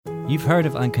You've heard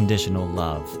of unconditional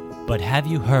love, but have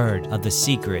you heard of the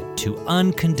secret to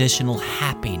unconditional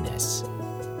happiness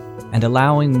and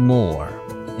allowing more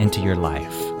into your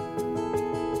life?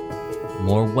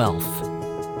 More wealth,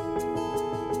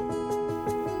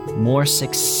 more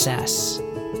success,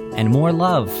 and more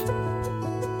love.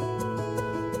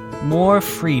 More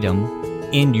freedom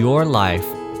in your life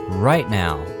right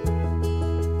now.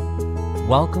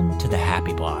 Welcome to the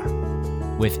Happy Bar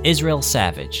with Israel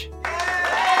Savage.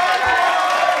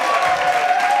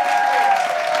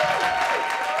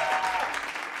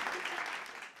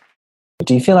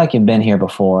 Do you feel like you've been here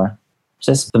before? Is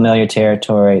this familiar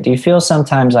territory? Do you feel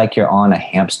sometimes like you're on a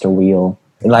hamster wheel?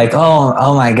 Like,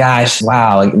 oh my gosh,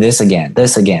 wow, this again. All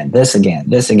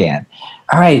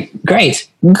right, great,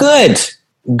 good.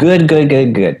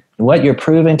 What you're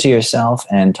proving to yourself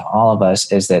and to all of us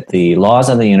is that the laws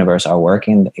of the universe are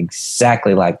working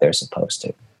exactly like they're supposed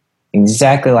to.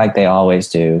 Exactly like they always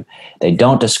do. They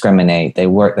don't discriminate. They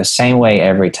work the same way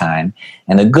every time.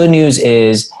 And the good news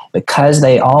is, because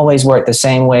they always work the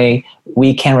same way,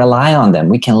 we can rely on them.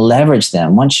 We can leverage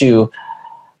them. Once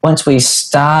we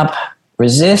stop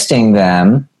resisting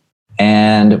them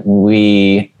and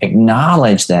we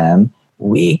acknowledge them,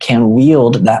 we can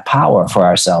wield that power for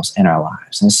ourselves in our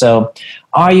lives. And so,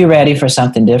 are you ready for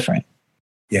something different?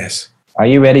 Yes. Are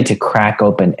you ready to crack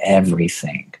open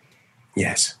everything?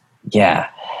 Yes. Yeah.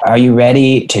 Are you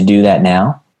ready to do that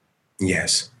now?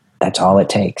 Yes. That's all it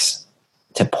takes.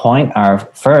 To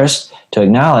to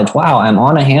acknowledge, wow, I'm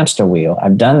on a hamster wheel.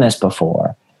 I've done this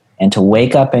before. And to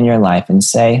wake up in your life and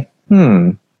say,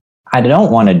 I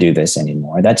don't want to do this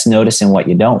anymore. That's noticing what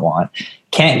you don't want.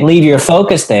 Can't leave your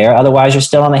focus there. Otherwise, you're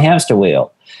still on the hamster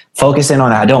wheel. Focusing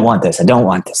on, I don't want this.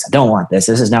 This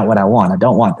is not what I want. I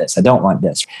don't want this.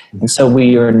 And so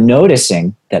we are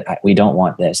noticing that we don't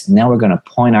want this. And now we're going to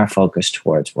point our focus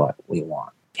towards what we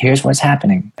want. Here's what's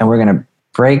happening. And we're going to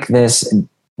break this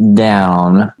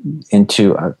down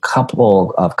into a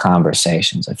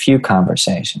few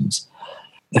conversations.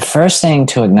 The first thing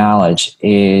to acknowledge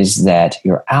is that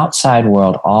your outside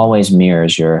world always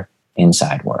mirrors your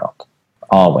inside world.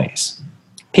 Always.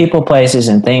 People, places,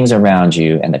 and things around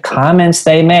you, and the comments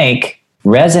they make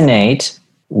resonate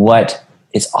what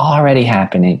is already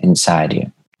happening inside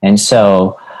you. And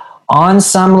so, on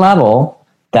some level,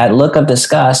 that look of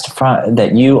disgust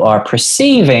that you are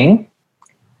perceiving,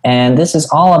 and this is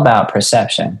all about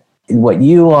perception, what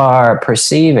you are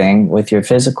perceiving with your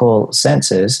physical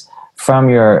senses from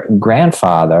your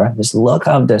grandfather, this look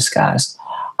of disgust,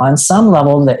 on some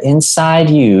level, that inside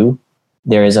you,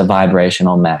 there is a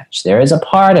vibrational match. There is a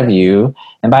part of you,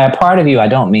 and by a part of you, I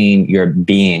don't mean your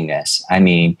beingness. I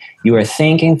mean, you are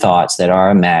thinking thoughts that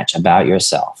are a match about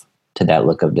yourself to that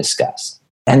look of disgust.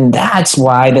 And that's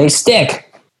why they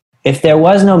stick. If there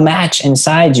was no match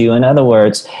inside you, in other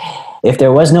words, if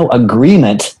there was no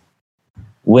agreement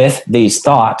with these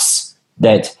thoughts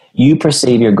that you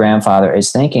perceive your grandfather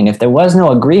is thinking, if there was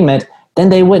no agreement, then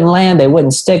they wouldn't land, they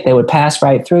wouldn't stick, they would pass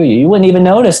right through you. You wouldn't even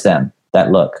notice them,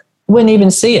 that look. You wouldn't even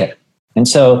see it. And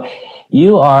so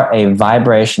you are a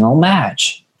vibrational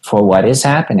match for what is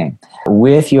happening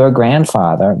with your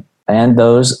grandfather and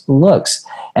those looks.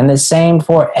 And the same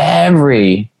for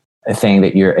everything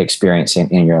that you're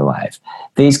experiencing in your life.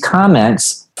 These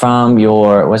comments from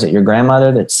your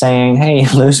grandmother that's saying, hey,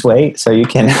 lose weight so you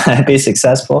can be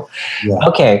successful? Yeah.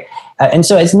 Okay. And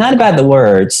so it's not about the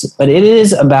words, but it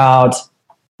is about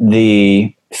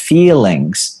the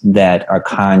feelings that are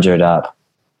conjured up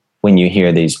when you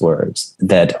hear these words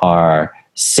that are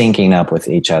syncing up with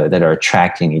each other, that are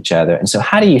attracting each other. And so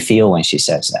how do you feel when she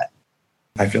says that?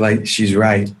 I feel like she's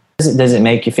right. Does it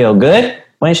make you feel good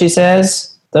when she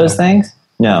says those things?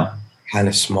 No. Kind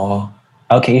of small.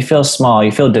 Okay, you feel small.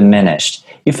 You feel diminished.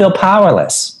 You feel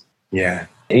powerless. Yeah.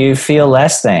 You feel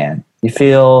less than. You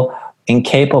feel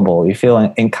incapable. You feel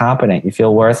incompetent. You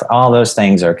feel worth. All those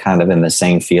things are kind of in the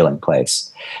same feeling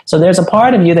place. So there's a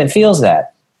part of you that feels that.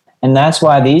 And that's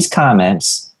why these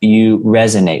comments, you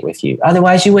resonate with you.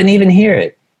 Otherwise, you wouldn't even hear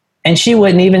it. And she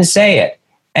wouldn't even say it.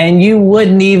 And you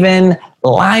wouldn't even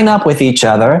line up with each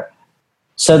other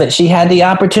so that she had the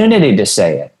opportunity to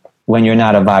say it when you're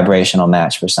not a vibrational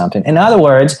match for something. In other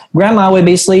words, grandma would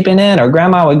be sleeping in, or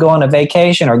grandma would go on a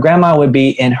vacation, or grandma would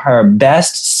be in her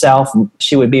best self.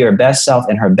 She would be her best self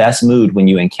in her best mood when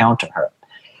you encounter her.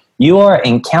 You are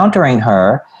encountering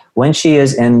her when she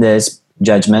is in this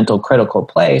judgmental, critical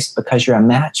place because you're a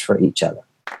match for each other.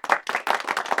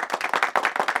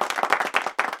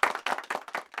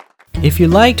 If you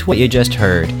liked what you just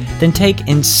heard, then take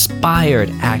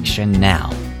inspired action now.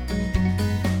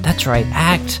 That's right,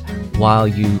 act while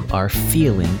you are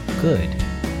feeling good.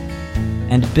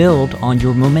 and build on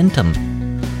your momentum.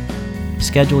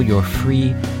 Schedule your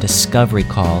free discovery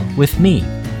call with me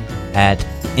at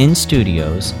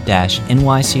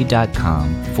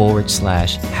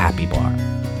instudios-nyc.com/happybar.